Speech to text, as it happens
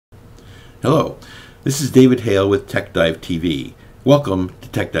Hello, this is David Hale with TechDiveTV. Welcome to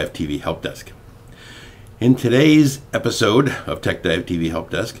TechDiveTV Help Desk. In today's episode of TechDiveTV Help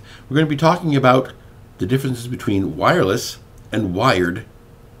Desk, we're going to be talking about the differences between wireless and wired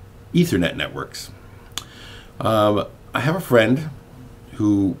Ethernet networks. I have a friend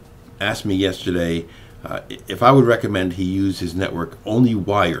who asked me yesterday if I would recommend he use his network only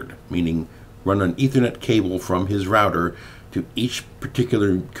wired, meaning run an Ethernet cable from his router to each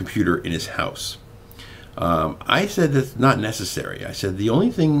particular computer in his house. I said that's not necessary. I said the only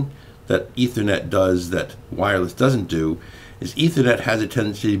thing that Ethernet does that wireless doesn't do is Ethernet has a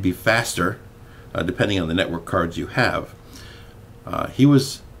tendency to be faster depending on the network cards you have. He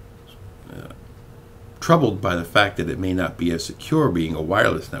was troubled by the fact that it may not be as secure being a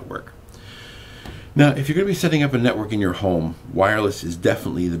wireless network. Now, if you're going to be setting up a network in your home, wireless is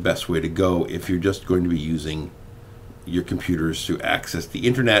definitely the best way to go if you're just going to be using your computers to access the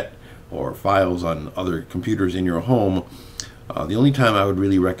internet or files on other computers in your home. The only time I would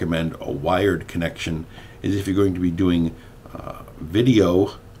really recommend a wired connection is if you're going to be doing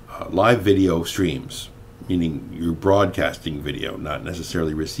live video streams, meaning you're broadcasting video, not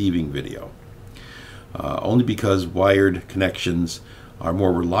necessarily receiving video. Only because wired connections are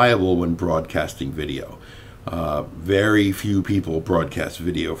more reliable when broadcasting video. Very few people broadcast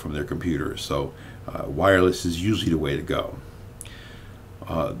video from their computers, so wireless is usually the way to go.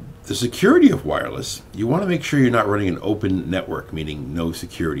 The security of wireless, you want to make sure you're not running an open network, meaning no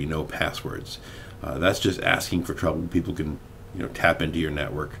security, no passwords. That's just asking for trouble. People can tap into your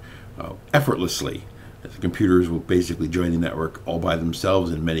network effortlessly. The computers will basically join the network all by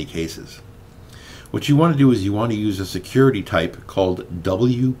themselves in many cases. What you want to do is you want to use a security type called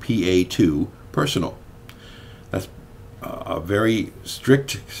WPA2 personal. That's a very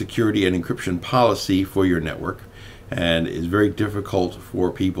strict security and encryption policy for your network, and is very difficult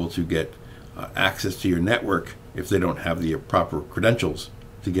for people to get access to your network if they don't have the proper credentials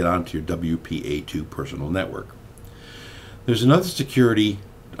to get onto your WPA2 personal network. There's another security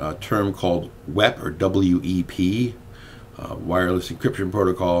term called WEP or WEP, wireless encryption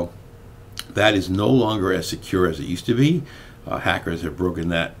protocol. That is no longer as secure as it used to be. Hackers have broken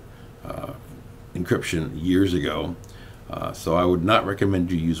that encryption years ago. So I would not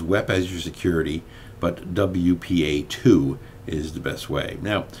recommend you use WEP as your security, but WPA2 is the best way.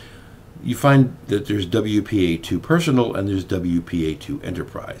 Now, you find that there's WPA2 Personal and there's WPA2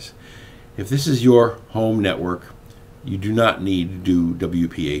 Enterprise. If this is your home network, you do not need to do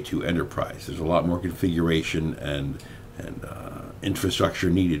WPA2 Enterprise. There's a lot more configuration and infrastructure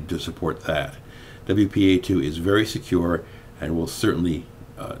needed to support that. WPA2 is very secure and will certainly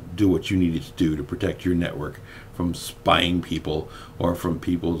do what you need it to do to protect your network from spying people or from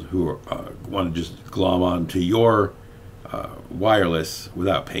people who want to just glom on to your wireless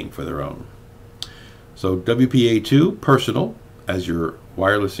without paying for their own. So WPA2 Personal as your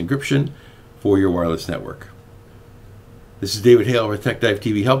wireless encryption for your wireless network. This is David Hale with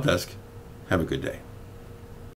TechDiveTV Help Desk. Have a good day.